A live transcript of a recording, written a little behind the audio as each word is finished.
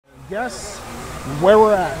Guess where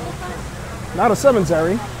we're at. Not a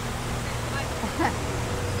cemetery.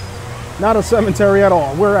 Not a cemetery at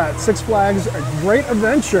all. We're at Six Flags A Great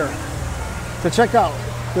Adventure to check out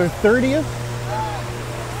their 30th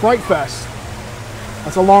Fright Fest.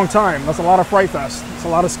 That's a long time. That's a lot of Fright Fest. It's a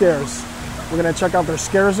lot of scares. We're gonna check out their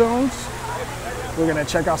scare zones. We're gonna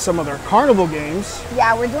check out some of their carnival games.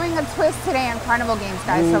 Yeah, we're doing a twist today on carnival games,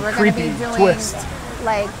 guys. Ooh, so we're gonna be doing twist.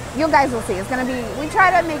 like, you guys will see. It's gonna be, we try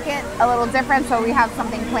to make it a little different, so we have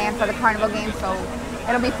something planned for the carnival game, so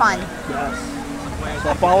it'll be fun. Yes.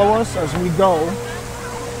 So follow us as we go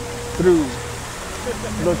through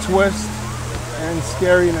the twist and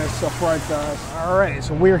scariness of Fright Fest. All right,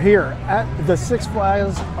 so we're here at the Six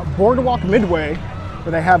Flags Boardwalk Midway,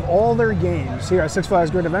 where they have all their games here at Six Flags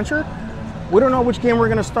Great Adventure. We don't know which game we're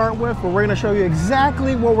gonna start with, but we're gonna show you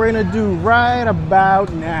exactly what we're gonna do right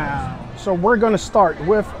about now. So we're gonna start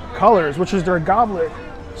with Colors, which is their goblet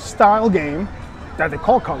style game that they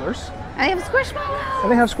call Colors. And they have Squishmallows.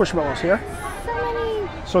 And they have Squishmallows here. So many.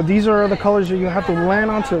 So these are the colors that you have to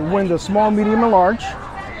land on to win the small, medium, and large.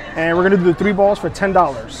 And we're gonna do the 3 balls for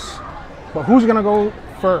 $10. But who's gonna go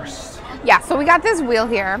first? Yeah, so we got this wheel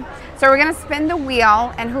here. So we're gonna spin the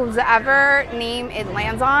wheel, and whoever name it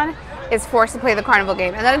lands on is forced to play the carnival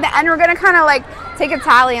game. And then at the end, we're gonna kind of like take a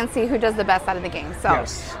tally and see who does the best out of the game. So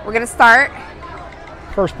yes. We're gonna start.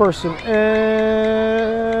 First person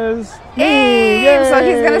is Abe. So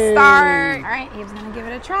he's gonna start. All right, Abe's gonna give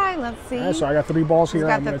it a try. Let's see. Right, so I got 3 balls here. He's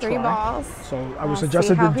got I'm the gonna 3 try. balls. So I was Let's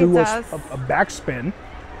suggested see how to do he a does. backspin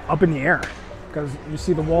up in the air, because you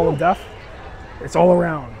see the wall of death. It's all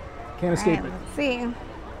around. Can't escape All it. right, let's see.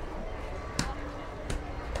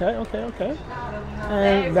 Okay.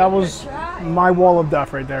 And that was my wall of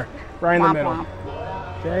death right there, right in the Womp middle. womp.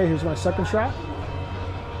 Okay, here's my second shot.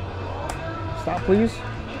 Stop, please.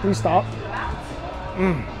 Please stop.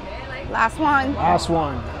 Last one. Last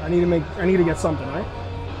one. I need to get something, right?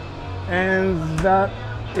 And that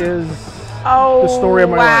is Oh, the story of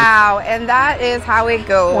my wow. And that is how it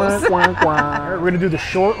goes. We're gonna do the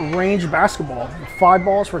short range basketball. 5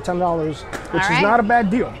 balls for $10, which is not a bad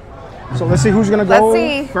deal. So let's see who's gonna go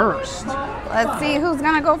first. Let's see who's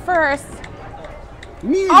gonna go first.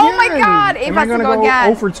 Me Oh again. my God! Abe has to go again.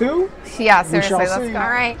 0 for 2? Yeah, seriously. Let's see. go. All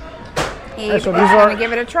right. Abe, Right, so I'm gonna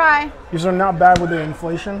give it a try. These are not bad with the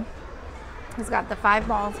inflation. He's got the 5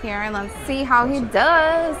 balls here, and let's see how he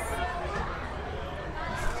does.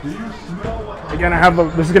 Again,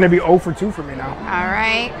 this is gonna be 0 for 2 for me now. All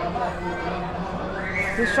right.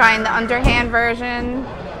 He's trying the underhand version.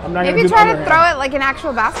 I'm not Maybe gonna do try the to underhand. throw it like an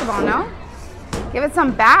actual basketball, no? Give it some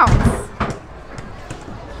bounce.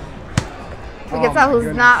 We can tell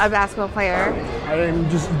who's not a basketball player. I am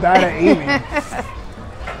just bad at aiming.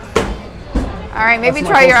 All right, maybe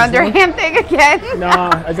That's my try your closest underhand thing again. Nah,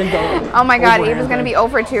 I think the Oh my God, Abe overhand is going to thing. be 0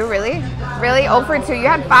 for 2, really? Really? 0 for 2. You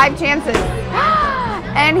had 5 chances.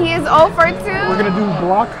 And he is 0 for 2. We're gonna do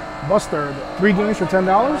Blockbuster, 3 games for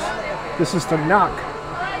 $10. This is to knock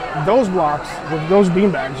those blocks with those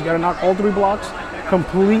beanbags. You gotta knock all 3 blocks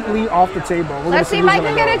completely off the table. Let's see if I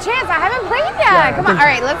can get a chance. I haven't played yet. Yeah, Come on. All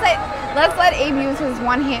right, let's let Abe use his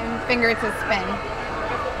one finger to spin.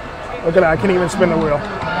 Look at that, I can't even spin the wheel.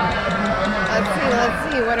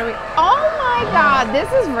 Let's see. What are we? Oh my God,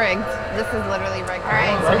 this is rigged. This is literally rigged. All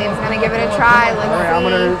right, so Abe's gonna give it a try. Let's see. I'm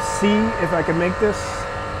gonna see if I can make this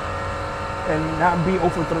and not be 0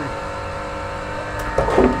 for 3.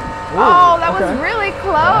 Oh, that was really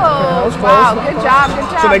close. That was close. Wow, good job.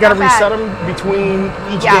 So they gotta Not bad. reset them between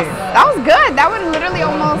each Yes, game. that was good. That one literally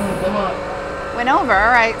almost went over.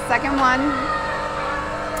 All right, second one.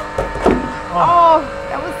 Oh,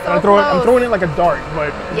 that was so close. I'm throwing it like a dart,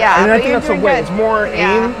 but Yeah, and but I think you're that's the doing way. good. It's more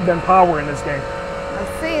Yeah. aim than power in this game.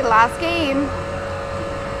 Let's see, last game.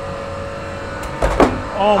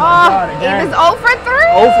 Oh my God, again. Abe is 0 for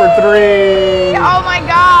 3. 0 for 3. Oh my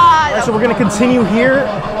God. All right, so we're gonna continue here.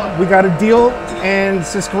 We got a deal, and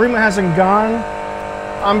since Karima hasn't gone,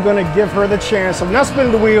 I'm gonna give her the chance of not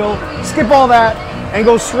spinning the wheel, skip all that, and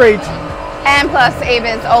go straight. And plus, Abe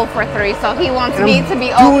is 0 for 3, so he wants And me I'm to be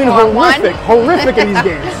 0 doing for 1. horrific in these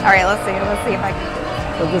games. All right, let's see if I can.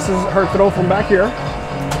 So this is her throw from back here.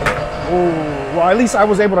 Oh, well, at least I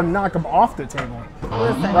was able to knock him off the table.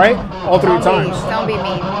 Listen, Right? All 3 times. Don't be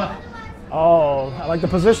mean. Oh, I like the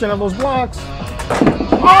position of those blocks.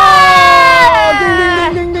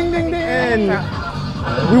 Yeah! Ding, ding, ding, ding, ding, ding.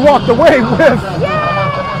 And we walked away with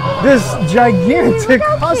this gigantic Look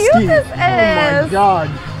how husky. cute this Oh my is. God.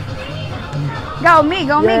 Go me.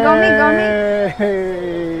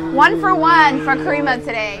 Yay. 1 for 1 for Karima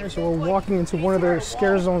today. So we're walking into one of their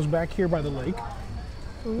scare zones back here by the lake.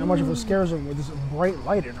 Not much of a scare zone with this bright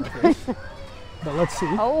light in our face. But let's see.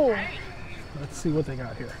 Oh. Let's see what they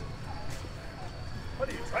got here. What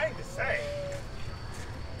are you trying to say?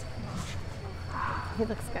 He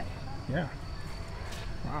looks good. Yeah.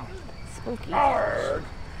 Wow. Spooky.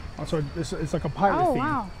 Also, it's like a pirate theme.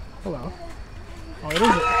 Wow. Hello.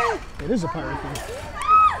 Oh, it is a pirate theme.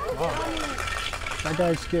 Wow. That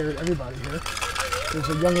guy scared everybody here. There's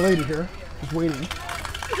a young lady here who's waiting.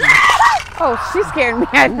 Oh, she scared me.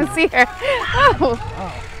 I didn't see her. Oh.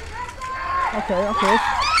 Wow. Okay.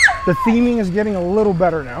 The theming is getting a little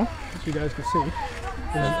better now, as you guys can see.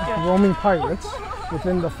 There's roaming pirates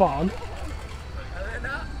within the fog.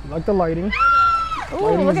 I like the lighting. Ooh,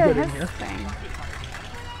 Lighting look is at good in this here. thing.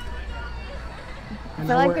 I And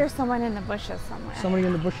feel like we're- there's someone in the bushes somewhere. somebody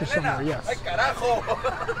in the bushes somewhere, yes.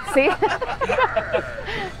 Carajo! See?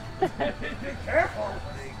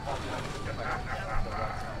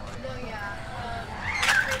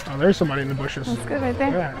 Oh, there's somebody in the bushes. That's good right there.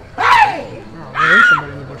 Yeah. Oh, there is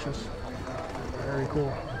somebody in the bushes. Very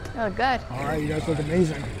cool. You look good. All right, you guys look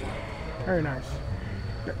amazing. Very nice.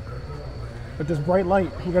 But this bright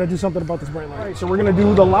light, we got to do something about this bright light. All right, so we're going to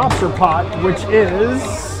do the lobster pot, which is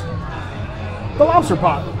the lobster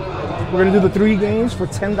pot. We're going to do the 3 games for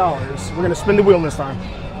 $10. We're going to spin the wheel this time.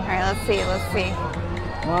 All right, let's see.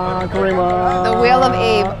 Come on, Karima. The Wheel of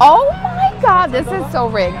Abe. Oh my God, this is so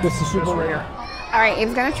rigged. This is super rare. All right,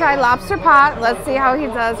 Abe's gonna try lobster pot. Let's see how he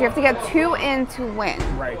does. You have to get 2 in to win.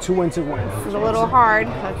 Right, 2 in to win. It's a little hard.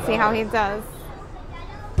 Let's see how he does.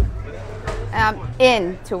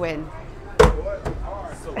 In to win.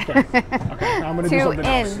 Okay, now I'm going to do 2 something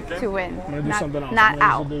else. in to win. I'm going to do something else. Not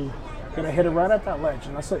out. I'm going to hit it right at that ledge,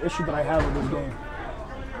 and that's the issue that I have with this game.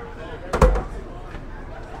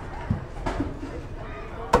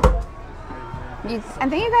 I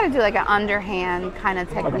think you gotta do like an underhand kind of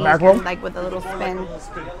technique, back roll? like with a little spin.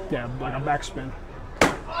 Yeah, like a backspin.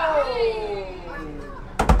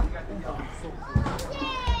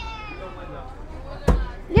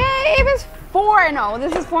 Yay, Abe is 4-0.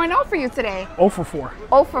 This is 4-0 for you today. 0 for 4.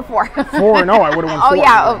 0 for 4. 4-0, I would have won 4. Oh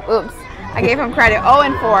yeah, oh, oops. I gave him credit. 0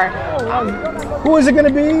 and 4. Who is it going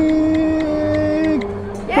to be?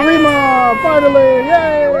 Karima, finally!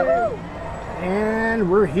 Yay! And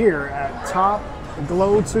we're here at Top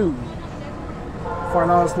Glow 2.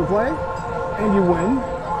 $5 to play, and you win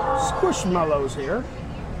Squishmallows here.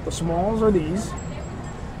 The smalls are these,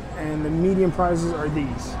 and the medium prizes are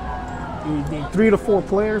these. You need 3 to 4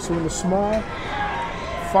 players to win the small,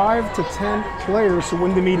 5 to 10 players to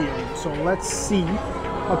win the medium. So let's see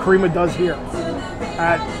how Karima does here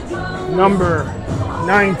at number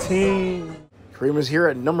 19. Karima's here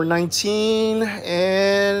at number 19,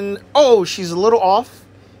 and oh, she's a little off,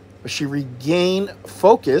 but she regained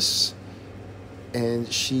focus,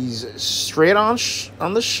 and she's straight on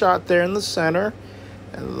the shot there in the center,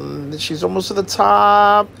 and she's almost to the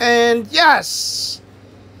top, and yes,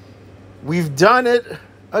 we've done it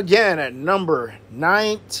again at number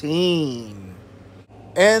 19,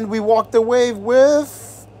 and we walked away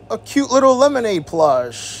with a cute little lemonade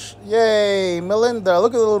plush. Yay, Melinda!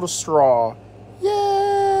 Look at the little straw. Yay!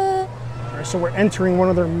 All right, so we're entering one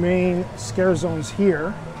of their main scare zones here,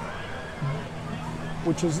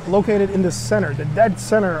 which is located in the center, the dead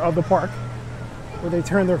center of the park, where they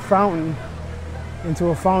turn their fountain into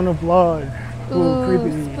a fountain of blood. Ooh,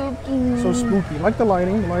 creepy. Spooky. So spooky. Like the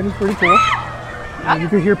lighting. The lighting's pretty cool. And you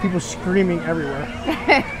can hear people screaming everywhere.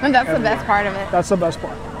 That's the best part of it. That's the best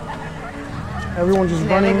part. Everyone just There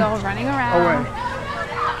running they go, running around. away.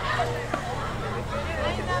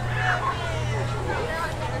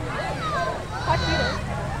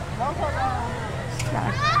 Got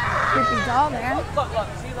a creepy doll there.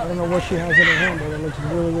 I don't know what she has in her hand, but it looks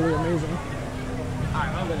really, really amazing.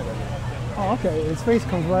 Oh, okay. Its face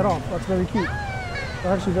comes right off. That's very cute. It's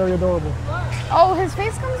actually very adorable. Oh, his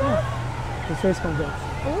face comes off? His face comes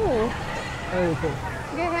off. Ooh, Very cool.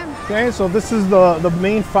 look at him. Okay, so this is the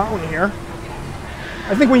main fountain here.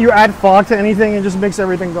 I think when you add fog to anything, it just makes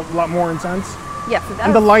everything a lot more intense. Yes, it does.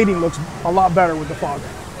 And the lighting looks a lot better with the fog.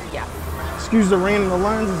 Yeah. Excuse the rain in the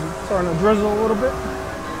lens, it's starting to drizzle a little bit.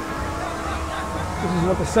 This is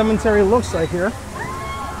what the cemetery looks like here.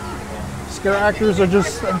 Scare actors are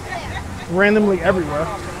just randomly everywhere.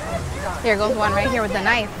 Here goes one right here with the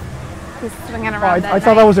knife. He's swinging Oh, around I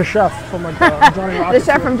thought that was a chef from like Johnny the Rockets.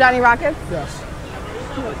 chef from Johnny Rockets. Yes.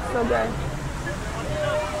 Looks so good.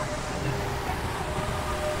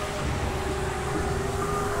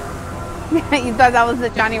 You thought that was the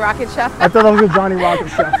Johnny Rocket chef? I thought that was a Johnny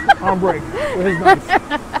Rockets chef on break with his knife.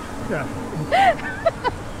 Yeah.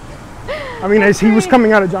 I mean, he was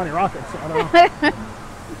coming out of Johnny Rockets, so I don't know.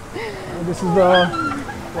 This is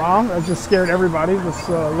Wow, that just scared everybody. This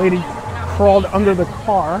lady crawled under the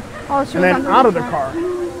car Oh, she and was then under out of the car.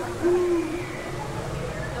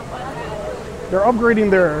 They're upgrading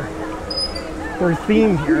their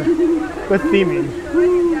theme here. Good theming.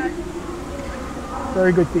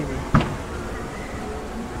 Very good theming.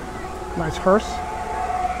 Nice hearse.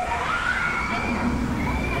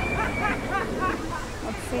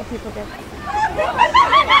 Let's see if people get.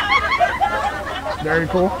 Very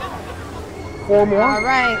cool. 4 more. All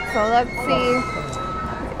right, so let's see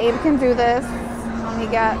if Abe can do this. Let me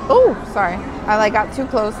get. Oh, sorry, I like got too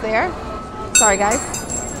close there. Sorry, guys.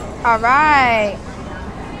 All right.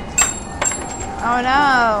 Oh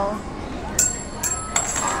no.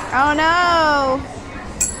 Oh no.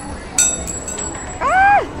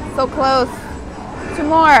 Ah, so close. 2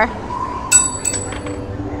 more.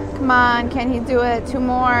 Come on, can he do it? 2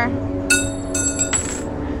 more.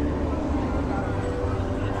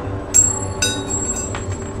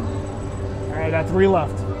 I got 3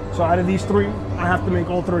 left. So out of these 3, I have to make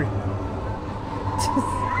all 3. 2.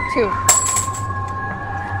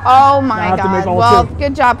 Oh I my have to make God. all Well, 2.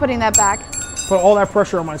 good job putting that back. Put all that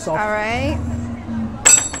pressure on myself. All right.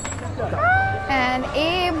 And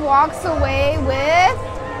Abe walks away with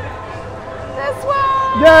this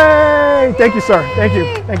one. Yay! Thank you, sir. Thank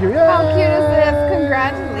you. Thank you. Yay! How cute is this?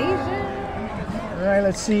 Congratulations. All right,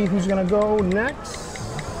 let's see who's gonna go next.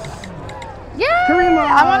 Yay! Karima!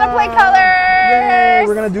 I want to play colors. Yay!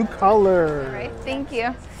 We're gonna do color. All right, thank you.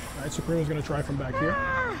 All right, so Karima's gonna try from back here.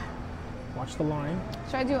 Watch the line.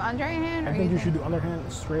 Should I do underhand or I think you should do underhand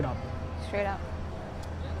straight up. straight up?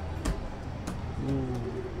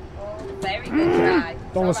 Very good try.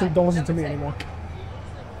 Don't listen. Don't listen to me anymore.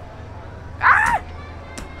 Ah!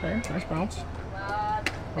 Okay, nice bounce.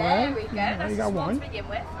 There we go. Now That's you a got small 1. to begin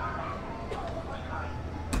with.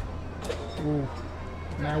 Ooh.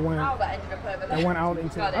 And that Oh, went. that ended up over That there. went out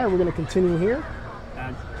into. Got it. All right, we're gonna continue here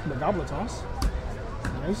at the goblet toss.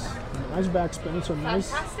 Nice, nice backspin. So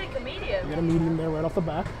nice. Fantastic, a medium. Get a medium there right off the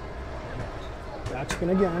back.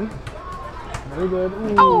 Backspin again. Very good.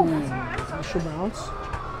 Ooh, Oh. nice bounce.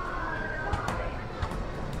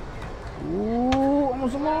 Ooh,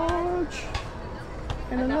 almost a launch.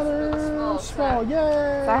 And another small.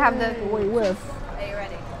 Yay! So I have the- Wait, whiff. Are you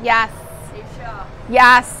ready? Yes. Are you sure?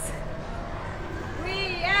 Yes. We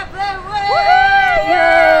have the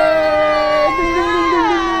Yay! Ding, ding, ding,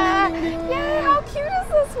 ding, ding, ding, ding. Yay, how cute is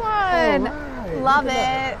this one? Alright, Love look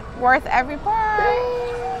at it. Worth every part.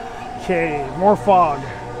 Okay, more fog.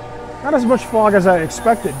 Not as much fog as I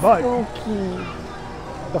expected, but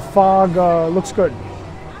the fog looks good.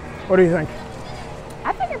 What do you think?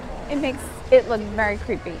 I think it makes it look very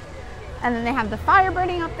creepy. And then they have the fire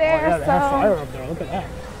burning up there, Oh, yeah, they so have fire up there. Look at that.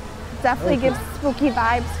 definitely Very gives spooky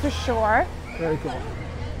vibes for sure. Very cool.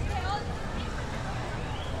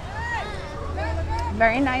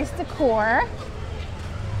 Very nice decor.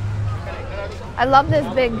 I love this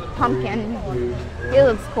big pumpkin. He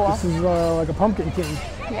looks cool. This is like a pumpkin king.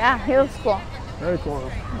 Yeah, he looks cool. Very cool.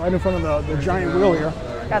 Right in front of the giant wheel here.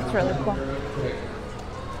 That's really cool.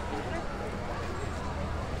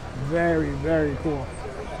 Very, very cool.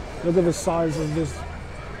 Look at the size of this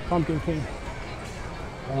pumpkin king.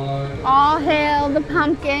 All hail the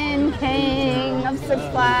Pumpkin King of Six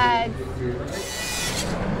Flags.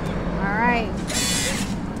 All right.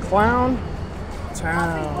 Clown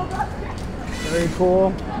Town. Very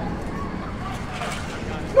cool.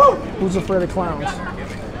 Who's afraid of clowns?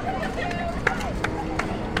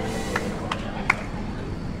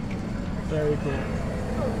 Very cool.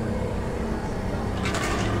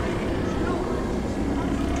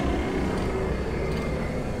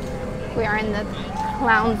 We are in the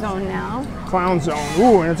clown zone now. Clown Zone.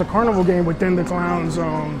 Ooh, and it's a carnival game within the Clown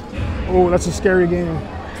Zone. Ooh, that's a scary game.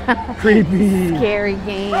 Creepy. Scary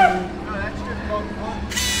game.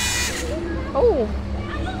 Oh,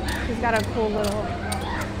 he's got a cool little.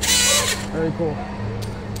 Very cool.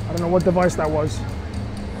 I don't know what device that was.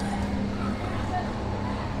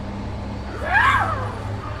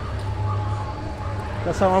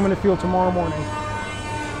 That's how I'm gonna feel tomorrow morning.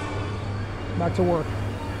 Back to work.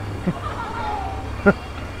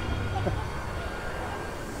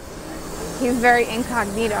 He's very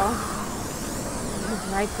incognito. He's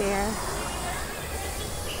right there.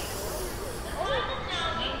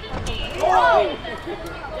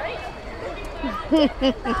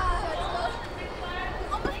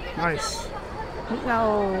 Nice.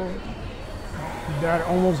 No, That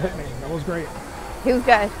almost hit me. That was great. he was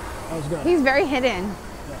good. That was good. He's very hidden.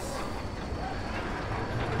 Yes.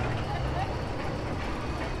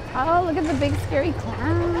 Oh, look at the big scary I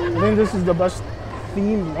clown. think this is the best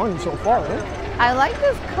themed one so far, right? I like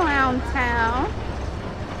this clown town.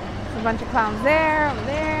 a bunch of clowns there, over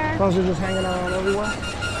there. Clowns are just hanging around everywhere.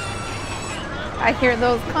 I hear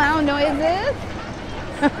those clown noises.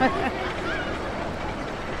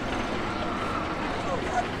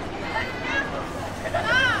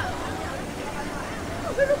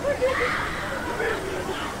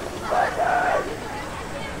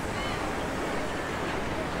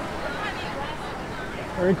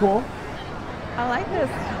 Very cool. I like this.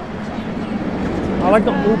 I like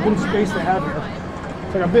the open space they have here.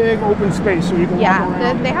 It's like a big open space so you can walk Yeah,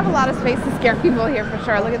 around. they have a lot of space to scare people here for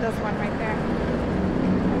sure. Look at this one right there.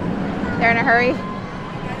 They're in a hurry.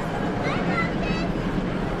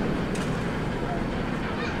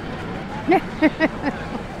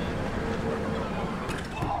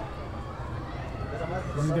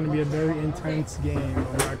 This is going to be a very intense game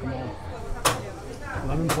of Whack-A-Mole.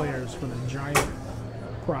 11 players for the giant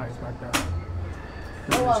prize back there.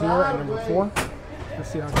 Number 2 and number 4.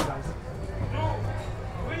 Let's see how he does it.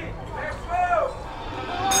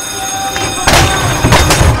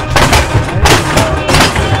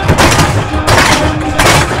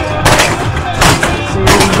 See,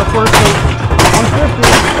 this is the first one.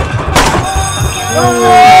 150.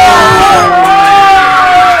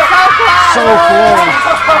 So close.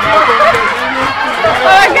 Oh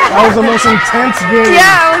my God. That was the most intense game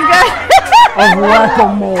Yeah, it was good. of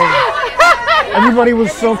Whack-A-Mole. Everybody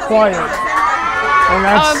was so quiet. And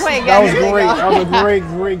Oh, wait, that was here we great. go. That was a great,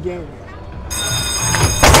 great game.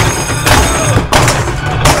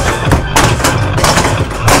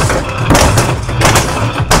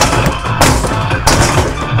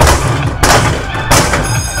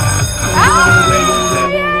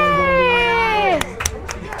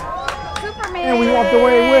 Superman. And we walked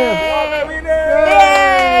away with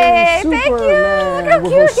Yay! Thank you. Look Superman how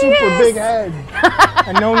with cute a he super is. big head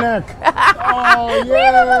and no neck. Oh, Leave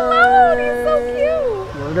him alone. He's so yay!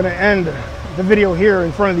 cute. We're gonna end the video here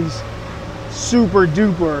in front of these super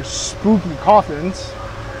duper spooky coffins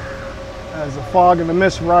as the fog and the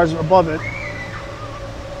mist rise above it.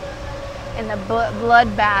 And the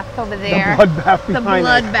bloodbath over there. The bloodbath The behind it.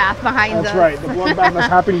 bloodbath behind us. That's right, the bloodbath that's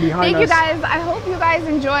happening behind Thank us. you guys. I hope you guys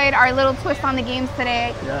enjoyed our little twist on the games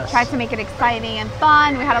today. Yes. Tried to make it exciting and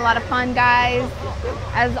fun. We had a lot of fun, guys.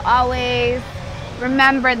 As always,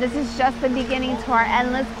 remember, this is just the beginning to our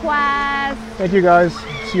endless quest. Thank you guys.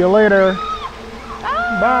 See you later.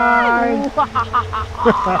 Bye.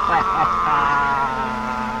 Bye.